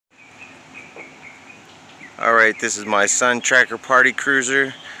Alright, this is my Sun Tracker Party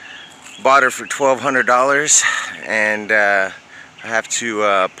Cruiser. Bought her for $1,200 and I have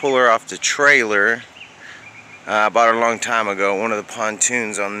to pull her off the trailer. I bought her a long time ago. One of the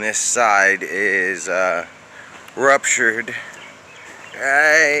pontoons on this side is ruptured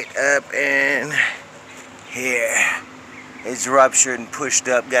right up in here. It's ruptured and pushed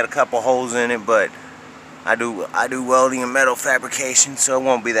up, got a couple holes in it, but I do welding and metal fabrication, so it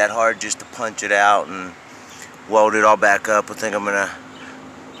won't be that hard just to punch it out and weld it all back up. I think I'm gonna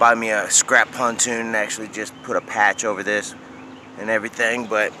buy me a scrap pontoon and actually just put a patch over this and everything,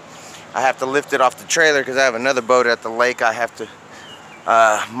 but I have to lift it off the trailer because I have another boat at the lake. I have to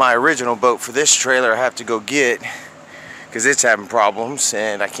my original boat for this trailer I have to go get because it's having problems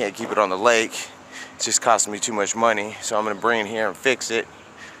and I can't keep it on the lake. It's just costing me too much money, so I'm gonna bring it here and fix it.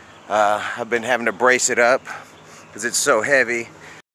 I've been having to brace it up because it's so heavy.